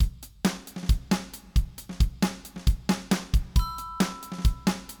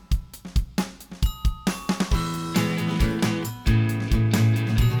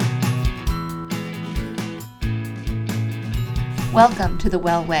Welcome to The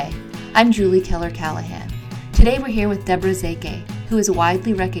Well Way. I'm Julie Keller-Callahan. Today we're here with Deborah Szekely, who is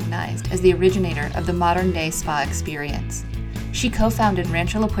widely recognized as the originator of the modern-day spa experience. She co-founded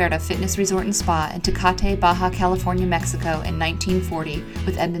Rancho La Puerta Fitness Resort and Spa in Tecate, Baja California, Mexico in 1940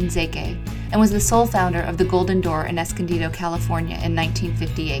 with Edmund Szekely, and was the sole founder of the Golden Door in Escondido, California in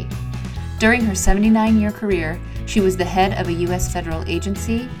 1958. During her 79-year career, she was the head of a U.S. federal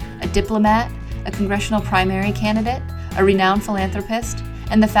agency, a diplomat, a congressional primary candidate, a renowned philanthropist,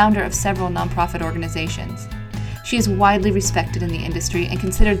 and the founder of several nonprofit organizations. She is widely respected in the industry and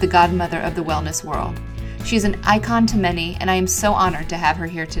considered the godmother of the wellness world. She is an icon to many, and I am so honored to have her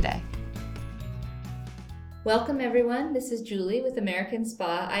here today. Welcome, everyone. This is Julie with American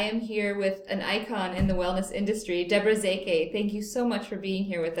Spa. I am here with an icon in the wellness industry, Deborah Szekely. Thank you so much for being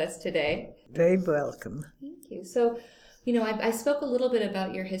here with us today. Very welcome. Thank you. So, I spoke a little bit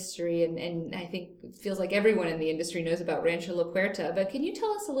about your history, and I think it feels like everyone in the industry knows about Rancho La Puerta, but can you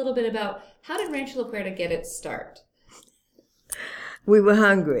tell us a little bit about how did Rancho La Puerta get its start? We were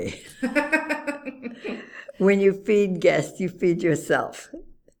hungry. When you feed guests, you feed yourself.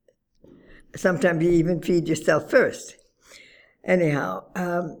 Sometimes you even feed yourself first. Anyhow,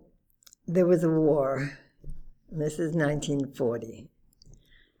 there was a war. This is 1940.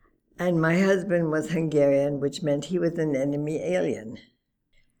 And my husband was Hungarian, which meant he was an enemy alien.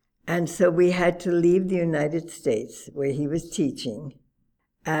 And so we had to leave the United States, where he was teaching,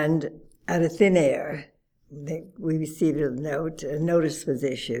 and out of thin air, we received a notice was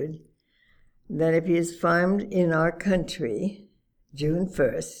issued, that if he is found in our country, June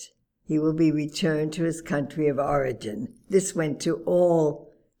 1st, he will be returned to his country of origin. This went to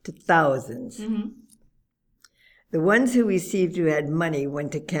thousands. Mm-hmm. The ones who received who had money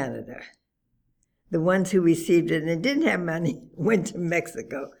went to Canada. The ones who received it and didn't have money went to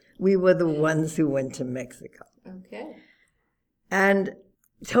Mexico. We were the ones who went to Mexico. Okay. And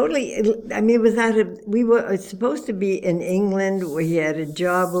totally, it was we were supposed to be in England where he had a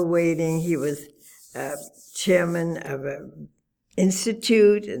job awaiting. He was chairman of an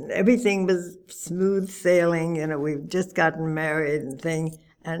institute and everything was smooth sailing. We've just gotten married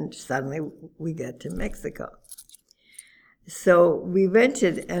and suddenly we get to Mexico. So we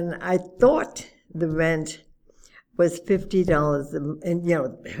rented, and I thought the rent was $50,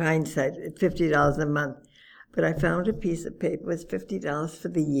 and hindsight, $50 a month. But I found a piece of paper, it was $50 for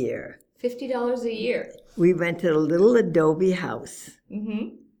the year. $50 a year? We rented a little adobe house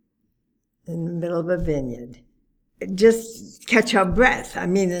mm-hmm. in the middle of a vineyard. Just catch our breath,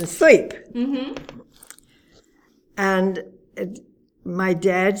 and sleep. Mm-hmm. And my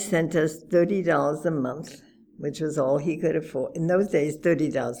dad sent us $30 a month, which was all he could afford. In those days,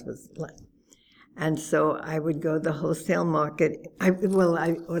 $30 was less. And so I would go to the wholesale market. I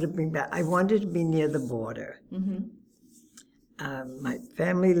wanted to be near the border. Mm-hmm. My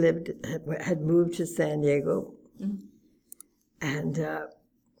family had moved to San Diego. Mm-hmm. And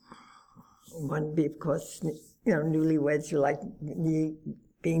wanted to be, of course, newlyweds, you like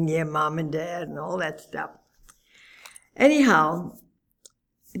being near mom and dad and all that stuff. Anyhow,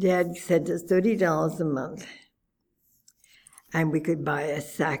 Dad sent us $30 a month. And we could buy a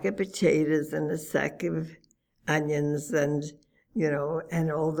sack of potatoes and a sack of onions and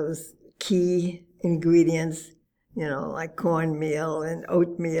all those key ingredients, like cornmeal and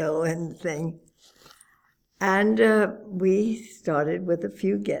oatmeal and thing. And we started with a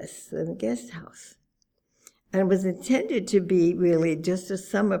few guests in a guest house. And it was intended to be really just a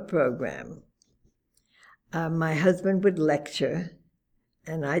summer program. My husband would lecture,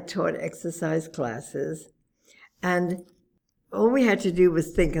 and I taught exercise classes. And all we had to do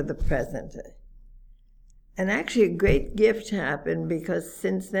was think of the present. And actually a great gift happened because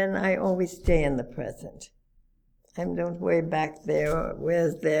since then I always stay in the present. I don't worry back there or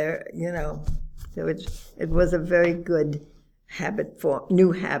where's there, So it was a very good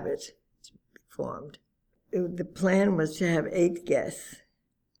new habit formed. The plan was to have 8 guests,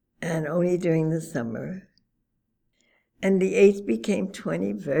 and only during the summer. And the 8 became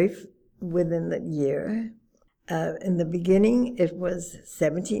 20 within the year. In the beginning, it was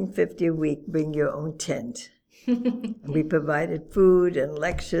 $17.50 a week, bring your own tent. We provided food and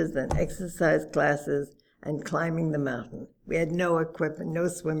lectures and exercise classes and climbing the mountain. We had no equipment, no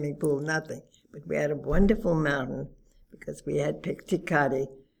swimming pool, nothing. But we had a wonderful mountain because we had Tecate,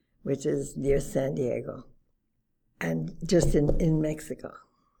 which is near San Diego, and just in Mexico.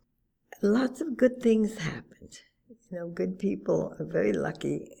 Lots of good things happened. Good people are very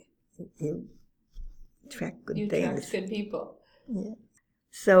lucky. You attract good things. You attract good people. Yeah.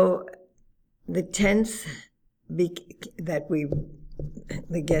 So the tents that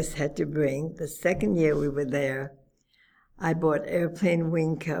the guests had to bring, the second year we were there, I bought airplane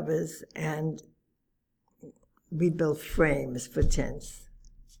wing covers, and we built frames for tents.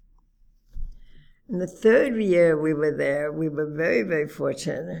 In the third year we were there, we were very, very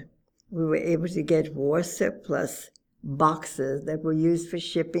fortunate. We were able to get war surplus boxes that were used for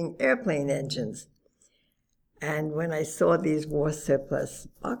shipping airplane engines. And when I saw these war surplus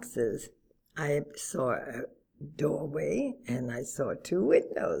boxes, I saw a doorway and I saw 2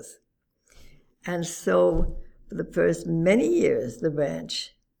 windows. And so for the first many years, the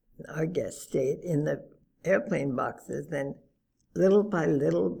ranch, our guests stayed in the airplane boxes. Then little by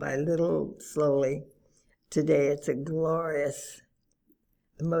little, slowly, today it's a glorious,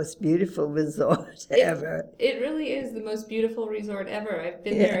 the most beautiful resort ever. It really is the most beautiful resort ever. I've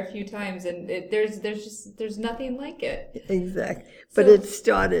been there a few times, and there's nothing like it. Exactly. But it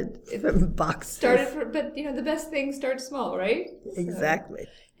started from boxes. But the best things start small, right? Exactly.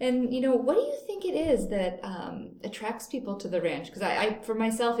 And what do you think it is that attracts people to the ranch? Because I for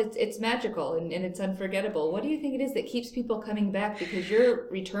myself, it's magical and it's unforgettable. What do you think it is that keeps people coming back? Because your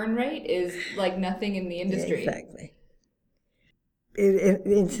return rate is like nothing in the industry. Exactly.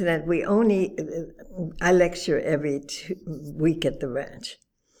 Incident, I lecture every week at the ranch.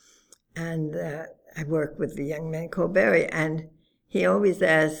 And I work with the young man Colberry, and he always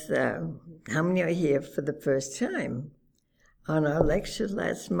asks, how many are here for the first time? On our lecture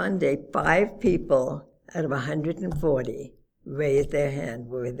last Monday, 5 people out of 140 raised their hand,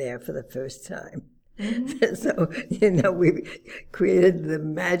 were there for the first time. Mm-hmm. So, we created the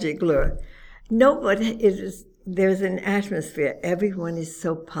magic lure. No, but there's an atmosphere. Everyone is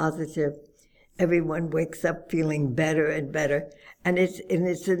so positive. Everyone wakes up feeling better and better. And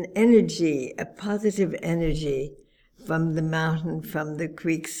it's an energy, a positive energy from the mountain, from the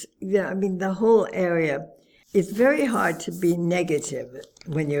creeks. The whole area. It's very hard to be negative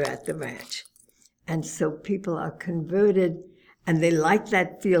when you're at the ranch. And so people are converted, and they like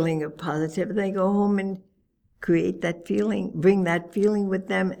that feeling of positive. They go home and create that feeling, bring that feeling with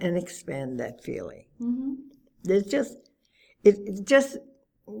them, and expand that feeling. Mm-hmm. It's just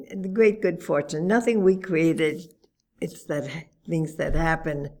the great good fortune. Nothing we created. It's things that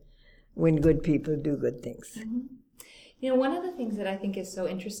happen when good people do good things. Mm-hmm. One of the things that I think is so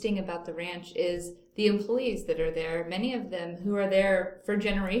interesting about the ranch is the employees that are there, many of them who are there for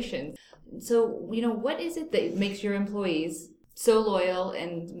generations. So, what is it that makes your employees so loyal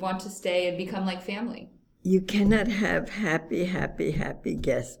and want to stay and become like family? You cannot have happy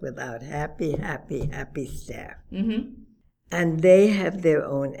guests without happy staff. Mm-hmm. And they have their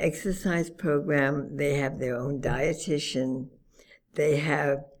own exercise program. They have their own dietitian. They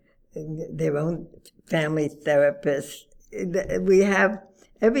have their own family therapist. We have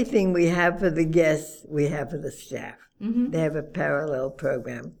everything we have for the guests, we have for the staff. Mm-hmm. They have a parallel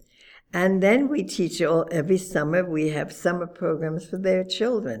program. And then we teach every summer, we have summer programs for their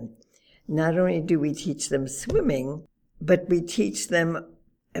children. Not only do we teach them swimming, but we teach them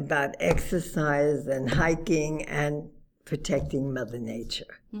about exercise and hiking and protecting Mother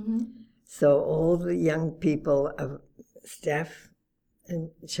Nature. Mm-hmm. So all the young people, staff and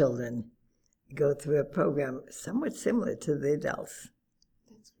children, go through a program somewhat similar to the adults.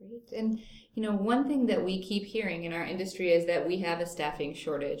 That's great. And, one thing that we keep hearing in our industry is that we have a staffing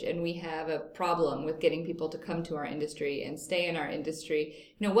shortage and we have a problem with getting people to come to our industry and stay in our industry.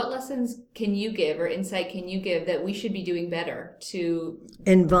 What lessons can you give or insight can you give that we should be doing better to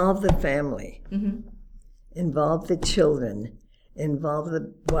involve the family, mm-hmm. involve the children, involve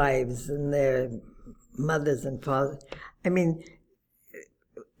the wives and their mothers and fathers?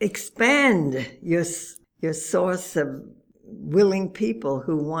 Expand your source of willing people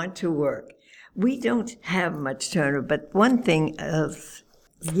who want to work. We don't have much turnover, but one thing,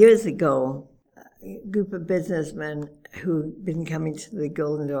 years ago, a group of businessmen who'd been coming to the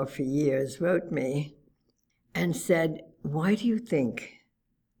Golden Door for years wrote me and said, why do you think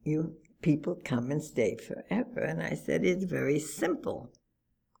you people come and stay forever? And I said, it's very simple.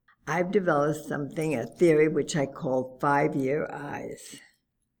 I've developed a theory which I call 5-year eyes.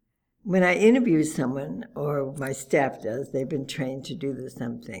 When I interview someone, or my staff does, they've been trained to do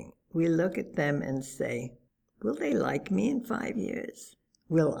something, we look at them and say, will they like me in 5 years?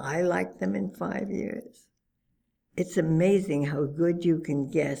 Will I like them in 5 years? It's amazing how good you can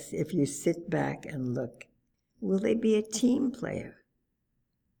guess if you sit back and look. Will they be a team player?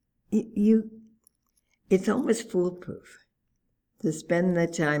 It's almost foolproof to spend the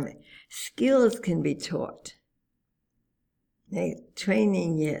time. Skills can be taught.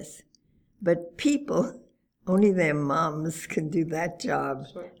 Training, yes. But people, only their moms can do that job.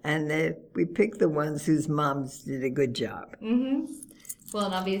 Sure. And we pick the ones whose moms did a good job. Mm-hmm. Well,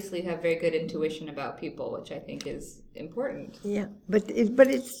 and obviously you have very good intuition about people, which I think is important. Yeah, but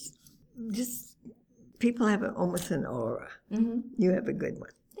it's just people have almost an aura. Mm-hmm. You have a good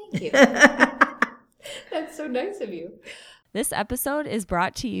one. Thank you. That's so nice of you. This episode is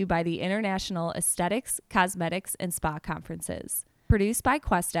brought to you by the International Aesthetics, Cosmetics, and Spa Conferences. Produced by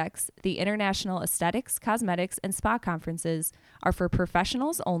QuestX, the International Aesthetics, Cosmetics, and Spa Conferences are for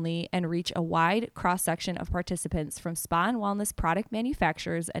professionals only and reach a wide cross-section of participants from spa and wellness product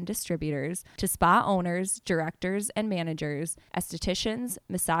manufacturers and distributors to spa owners, directors, and managers, estheticians,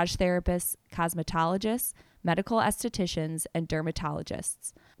 massage therapists, cosmetologists, medical estheticians, and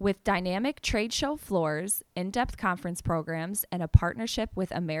dermatologists. With dynamic trade show floors, in-depth conference programs, and a partnership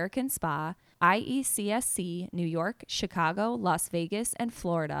with American Spa, IECSC, New York, Chicago, Las Vegas, and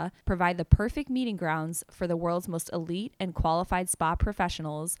Florida provide the perfect meeting grounds for the world's most elite and qualified spa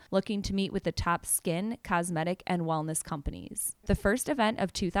professionals looking to meet with the top skin, cosmetic, and wellness companies. The first event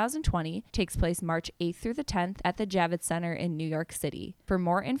of 2020 takes place March 8th through the 10th at the Javits Center in New York City. For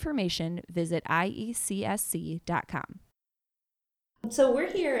more information, visit IECSC.com. So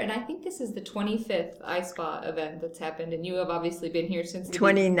we're here, and I think this is the 25th iSpa event that's happened, and you have obviously been here since the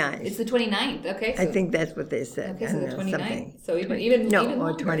 29th. It's the 29th, okay. So, I think that's what they said. Okay, so the 29th. Something. So even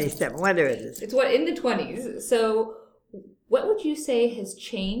or 27, whatever it is. It's in the 20s. So what would you say has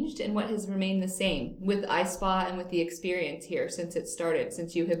changed and what has remained the same with iSpa and with the experience here since it started,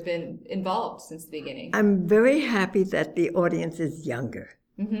 since you have been involved since the beginning? I'm very happy that the audience is younger.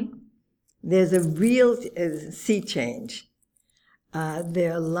 Mm-hmm. There's a real sea change.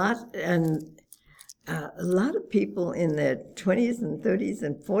 There are a lot of people in their 20s and 30s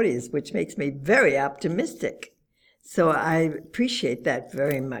and 40s, which makes me very optimistic. So I appreciate that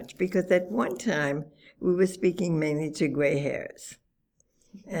very much, because at one time we were speaking mainly to gray hairs.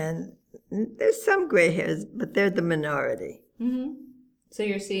 And there's some gray hairs, but they're the minority. Mm-hmm. So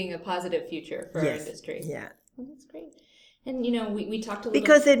you're seeing a positive future for our industry. Yeah. Well, that's great. And, we talked a little...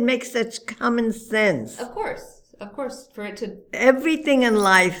 Because it makes such common sense. Of course, for it to... Everything in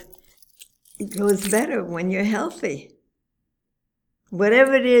life goes better when you're healthy.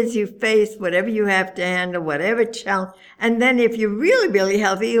 Whatever it is you face, whatever you have to handle, whatever challenge. And then if you're really, really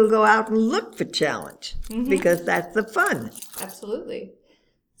healthy, you'll go out and look for challenge, because that's the fun. Absolutely.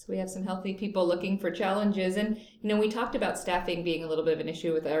 So we have some healthy people looking for challenges. And, we talked about staffing being a little bit of an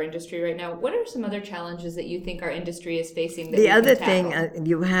issue with our industry right now. What are some other challenges that you think our industry is facing? The other thing,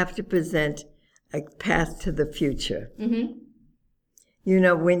 you have to present a path to the future.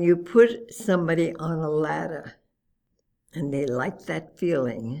 Mm-hmm. When you put somebody on a ladder and they like that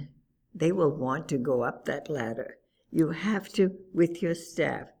feeling, they will want to go up that ladder. You have to, with your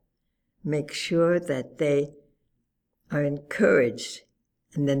staff, make sure that they are encouraged,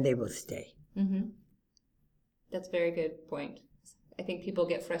 and then they will stay. Mm-hmm. That's a very good point. I think people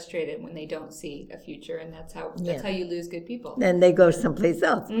get frustrated when they don't see a future, and that's how you lose good people. Then they go someplace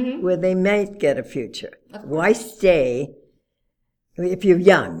else where they might get a future. Why stay if you're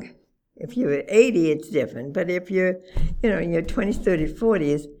young? If you're 80, it's different. But if you're, in your 20s, 30s,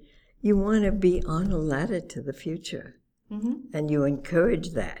 40s, you want to be on a ladder to the future. Mm-hmm. And you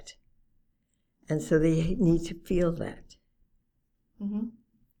encourage that. And so they need to feel that. Mm-hmm.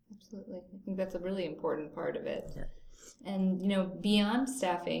 Absolutely. I think that's a really important part of it. Yeah. And, beyond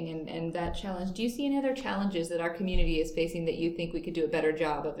staffing and that challenge, do you see any other challenges that our community is facing that you think we could do a better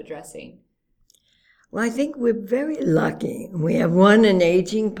job of addressing? Well, I think we're very lucky. We have an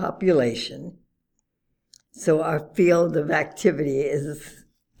aging population. So our field of activity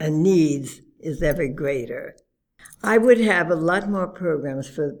and needs is ever greater. I would have a lot more programs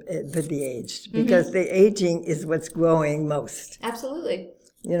for the aged, because the aging is what's growing most. Absolutely.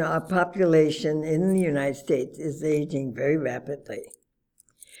 Our population in the United States is aging very rapidly.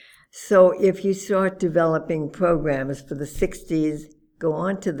 So if you start developing programs for the 60s, go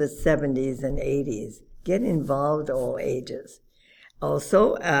on to the 70s and 80s, get involved all ages.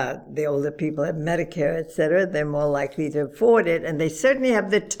 Also, the older people have Medicare, etc. They're more likely to afford it, and they certainly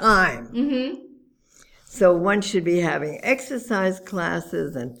have the time. Mm-hmm. So one should be having exercise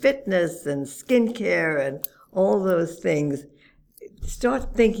classes and fitness and skincare and all those things.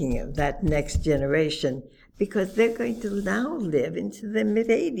 Start thinking of that next generation, because they're going to now live into their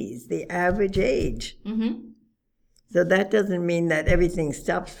mid-80s, the average age. Mm-hmm. So that doesn't mean that everything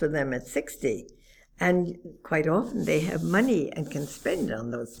stops for them at 60. And quite often they have money and can spend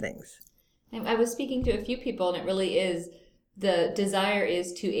on those things. I was speaking to a few people, and it really is the desire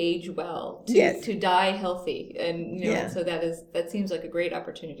is to age well, to die healthy, and so that seems like a great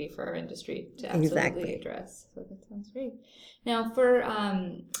opportunity for our industry to absolutely address. So that sounds great. Now,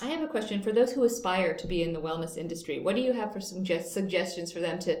 I have a question for those who aspire to be in the wellness industry. What do you have for suggestions for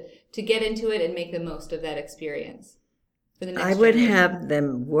them to get into it and make the most of that experience for the next I would generation? have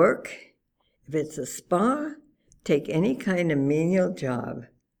them work. If it's a spa, take any kind of menial job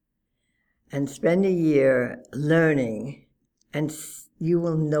and spend a year learning, and you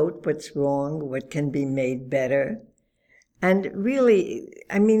will note what's wrong, what can be made better. And really,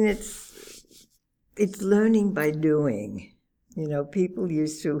 I mean, it's learning by doing. People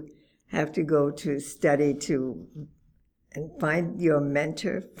used to have to go to study and find your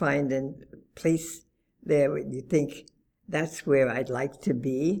mentor, find a place there where you think, that's where I'd like to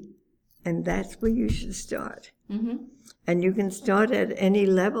be, and that's where you should start. Mm-hmm. And you can start at any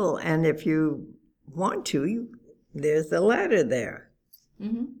level, and if you want to, there's a ladder there.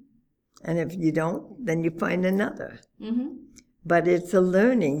 Mm-hmm. And if you don't, then you find another. Mm-hmm. But it's a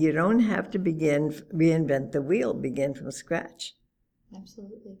learning. You don't have to reinvent the wheel, begin from scratch.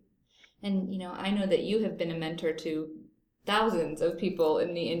 Absolutely. And, I know that you have been a mentor to thousands of people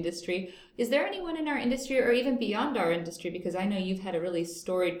in the industry. Is there anyone in our industry or even beyond our industry, because I know you've had a really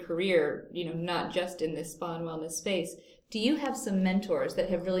storied career, not just in this spa and wellness space. Do you have some mentors that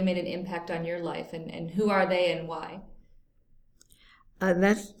have really made an impact on your life, and who are they and why?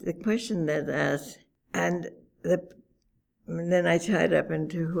 That's the question that's asked. And then I tied up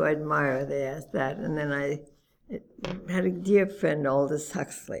into who I admire. They asked that. And then I had a dear friend, Aldous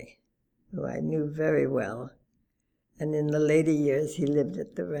Huxley, who I knew very well. And in the later years, he lived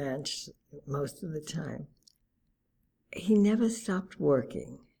at the ranch most of the time. He never stopped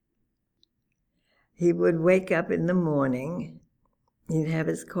working. He would wake up in the morning, he'd have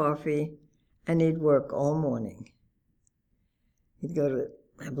his coffee, and he'd work all morning. He'd go to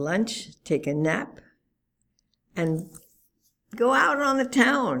have lunch, take a nap, and go out on the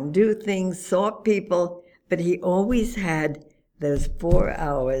town, do things, saw people, but he always had those 4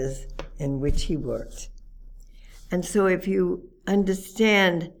 hours in which he worked. And so if you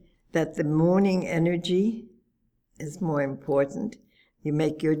understand that the morning energy is more important, you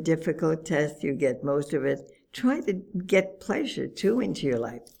make your difficult test, you get most of it, try to get pleasure, too, into your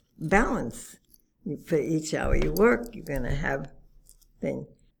life. Balance. For each hour you work, you're going to have thing.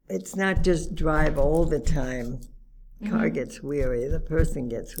 It's not just drive all the time. Car gets weary, the person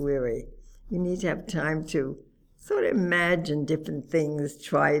gets weary. You need to have time to sort of imagine different things,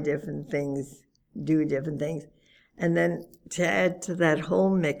 try different things, do different things. And then to add to that whole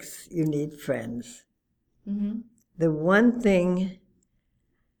mix, you need friends. Mm-hmm. The one thing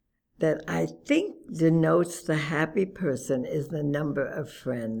that I think denotes the happy person is the number of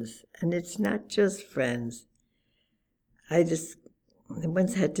friends. And it's not just friends. I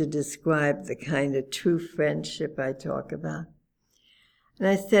once had to describe the kind of true friendship I talk about. And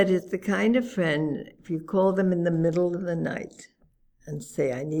I said, it's the kind of friend, if you call them in the middle of the night and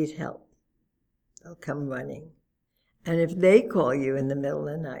say, I need help, they'll come running. And if they call you in the middle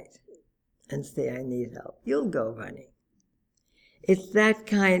of the night and say, I need help, you'll go running. It's that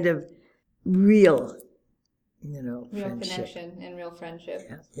kind of real, real friendship. Connection and real friendship.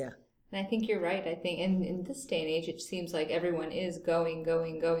 Yeah. And I think you're right. I think in this day and age, it seems like everyone is going,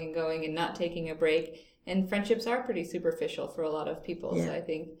 and not taking a break. And friendships are pretty superficial for a lot of people. Yeah. So I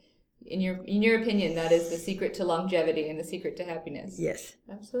think, in your opinion, that is the secret to longevity and the secret to happiness. Yes.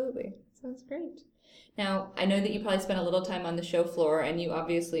 Absolutely. Sounds great. Now, I know that you probably spent a little time on the show floor, and you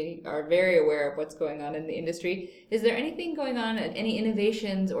obviously are very aware of what's going on in the industry. Is there anything going on, any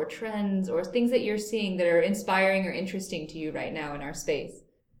innovations or trends or things that you're seeing that are inspiring or interesting to you right now in our space?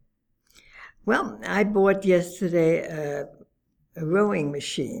 Well, I bought yesterday a rowing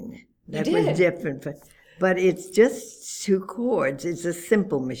machine. That was different, but it's just 2 cords. It's a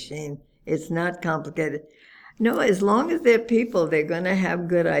simple machine. It's not complicated. No, as long as they're people, they're going to have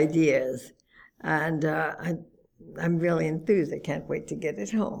good ideas. And I'm really enthused. I can't wait to get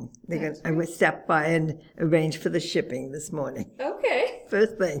it home. I will stop by and arrange for the shipping this morning. Okay.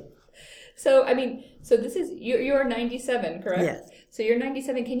 First thing. So, this is, you're 97, correct? Yes. So you're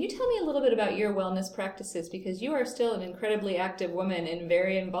 97. Can you tell me a little bit about your wellness practices? Because you are still an incredibly active woman and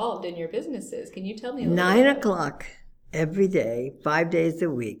very involved in your businesses. Can you tell me a little bit? 9 o'clock every day, 5 days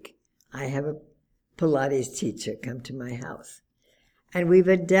a week, I have a Pilates teacher come to my house. And we've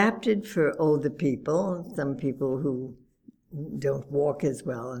adapted for older people, some people who don't walk as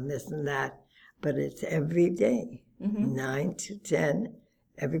well and this and that, but it's every day, 9 to 10.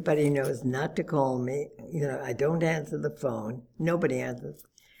 Everybody knows not to call me. I don't answer the phone. Nobody answers.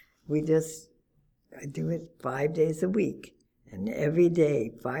 I do it 5 days a week. And every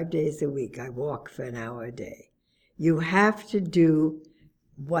day, 5 days a week, I walk for an hour a day. You have to do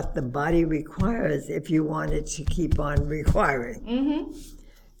what the body requires if you want it to keep on requiring. Mm-hmm.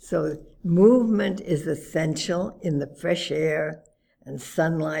 So movement is essential in the fresh air and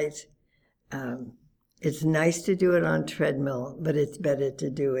sunlight. It's nice to do it on treadmill, but it's better to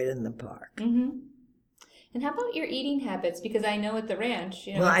do it in the park. Mm-hmm. And how about your eating habits? Because I know at the ranch,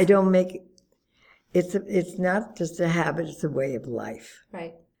 Well, I don't make it's not just a habit; it's a way of life.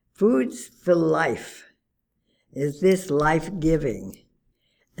 Right. Foods for life is this life-giving,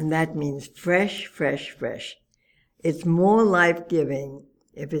 and that means fresh, fresh, fresh. It's more life-giving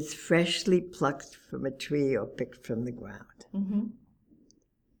if it's freshly plucked from a tree or picked from the ground. Mm-hmm.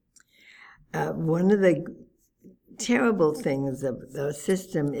 One of the terrible things of the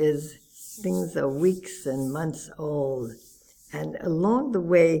system is things are weeks and months old. And along the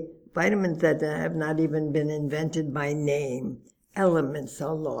way, vitamins that have not even been invented by name, elements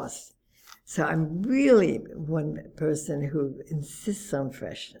are lost. So I'm really one person who insists on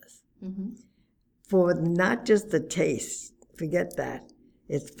freshness. Mm-hmm. For not just the taste, forget that.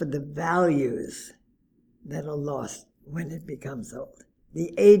 It's for the values that are lost when it becomes old.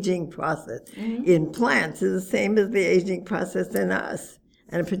 The aging process in plants is the same as the aging process in us.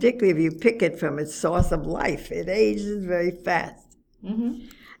 And particularly if you pick it from its source of life, it ages very fast. Mm-hmm.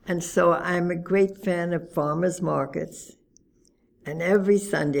 And so I'm a great fan of farmers markets. And every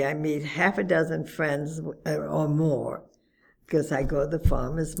Sunday I meet half a dozen friends or more because I go to the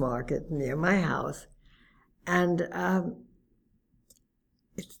farmers market near my house. And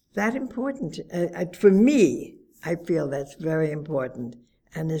it's that important. For me, I feel that's very important,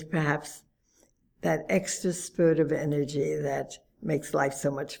 and is perhaps that extra spurt of energy that makes life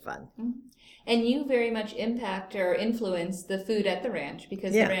so much fun. Mm-hmm. And you very much impact or influence the food at the ranch,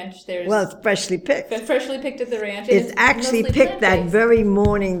 because the ranch, there's... Well, it's freshly picked. Freshly picked at the ranch. It's actually picked that very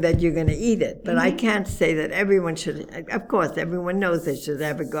morning that you're going to eat it. But I can't say that everyone should. Of course, everyone knows they should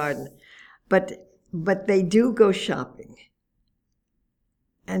have a garden. But they do go shopping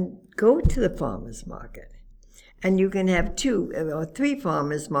and go to the farmer's market. And you can have 2 or 3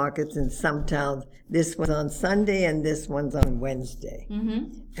 farmers markets in some towns. This one's on Sunday and this one's on Wednesday.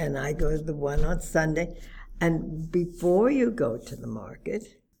 Mm-hmm. And I go to the one on Sunday. And before you go to the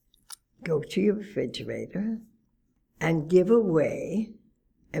market, go to your refrigerator and give away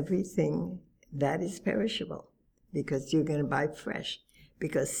everything that is perishable, because you're going to buy fresh.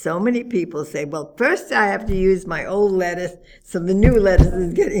 Because so many people say, well, first I have to use my old lettuce, so the new lettuce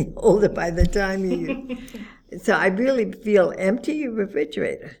is getting older by the time you use it. So I really feel empty your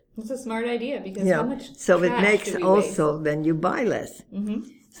refrigerator. It's a smart idea, because how much so trash it makes do we also waste? Then you buy less. Mm-hmm.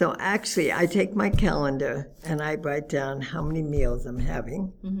 So actually, I take my calendar and I write down how many meals I'm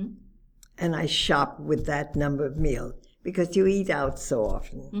having, and I shop with that number of meals, because you eat out so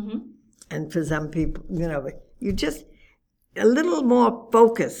often. Mm-hmm. And for some people, you just a little more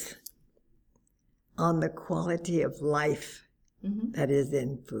focus on the quality of life that is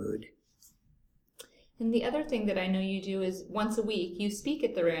in food. And the other thing that I know you do is once a week you speak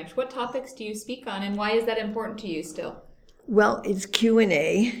at the ranch. What topics do you speak on, and why is that important to you still? Well, it's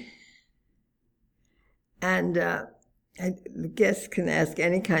Q&A, and the guests can ask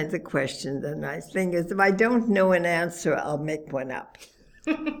any kinds of questions. The nice thing is, if I don't know an answer, I'll make one up.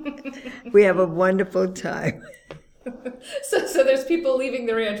 We have a wonderful time. So there's people leaving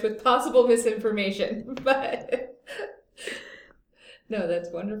the ranch with possible misinformation, but no, that's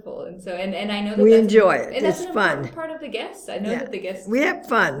wonderful. And so and I know that we enjoy it. And it's that's an fun. important part of the guests. I know that the guests. We have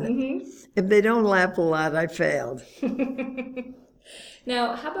fun. Mm-hmm. If they don't laugh a lot, I failed.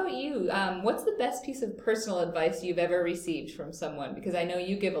 Now, how about you? What's the best piece of personal advice you've ever received from someone? Because I know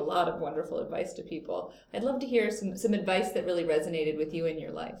you give a lot of wonderful advice to people. I'd love to hear some advice that really resonated with you in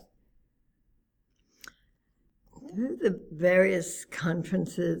your life. Through the various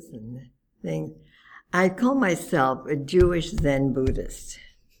conferences and things, I call myself a Jewish Zen Buddhist.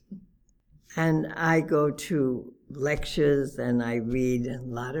 And I go to lectures and I read a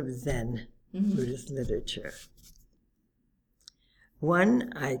lot of Zen Buddhist literature.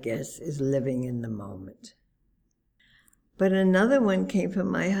 One, I guess, is living in the moment. But another one came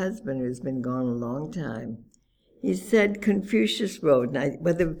from my husband, who's been gone a long time. He said Confucius wrote, and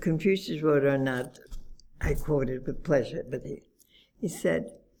whether Confucius wrote or not, I quote it with pleasure, but he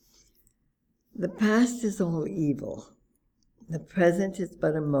said, "The past is all evil. The present is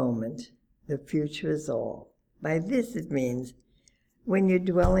but a moment. The future is all." By this it means, when you're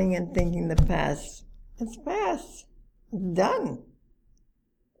dwelling and thinking the past, it's past. It's done.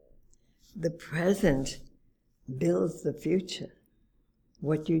 The present builds the future.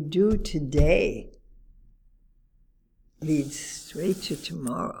 What you do today leads straight to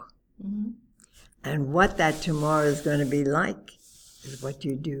tomorrow. Mm-hmm. And what that tomorrow is going to be like is what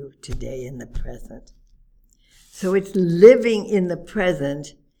you do today in the present. So it's living in the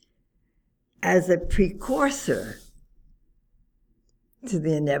present as a precursor to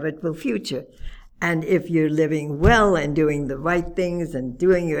the inevitable future. And if you're living well and doing the right things and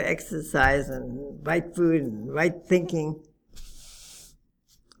doing your exercise and right food and right thinking,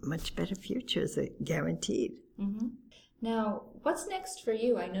 much better futures are guaranteed. Mm-hmm. Now, what's next for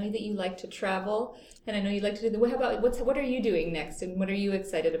you? I know that you like to travel, and I know you like to do the. How about what are you doing next, and what are you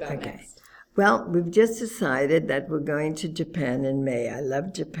excited about next? Well, we've just decided that we're going to Japan in May. I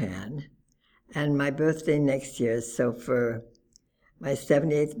love Japan, and my birthday next year. So for my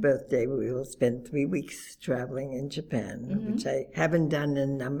 78th birthday, we will spend 3 weeks traveling in Japan, mm-hmm. which I haven't done in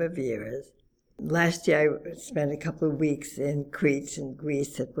a number of years. Last year, I spent a couple of weeks in Crete in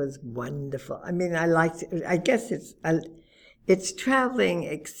Greece. It was wonderful. I mean, I liked it. I guess it's traveling,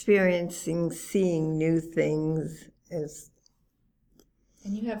 experiencing, seeing new things. And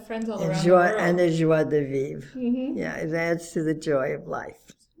you have friends all around the world. And a joie de vivre. Mm-hmm. Yeah, it adds to the joy of life.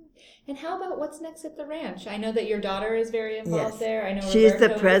 And how about what's next at the ranch? I know that your daughter is very involved there. I know she's the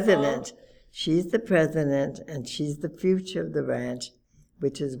president. She's the president, and she's the future of the ranch,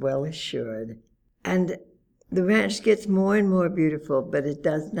 which is well assured. And the ranch gets more and more beautiful, but it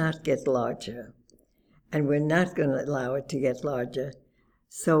does not get larger. And we're not going to allow it to get larger.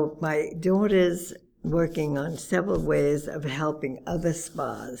 So my daughter's working on several ways of helping other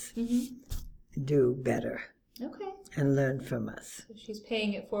spas mm-hmm. do better. Okay. And learn from us. So she's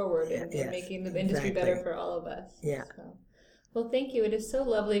paying it forward and making the industry better for all of us. Yeah. So. Well, thank you. It is so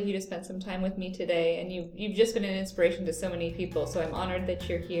lovely of you to spend some time with me today, and you've just been an inspiration to so many people, so I'm honored that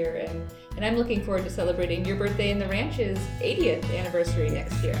you're here, and I'm looking forward to celebrating your birthday and the ranch's 80th anniversary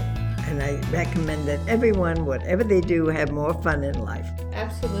next year. And I recommend that everyone, whatever they do, have more fun in life.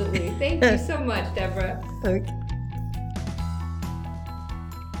 Absolutely. Thank you so much, Deborah. Okay.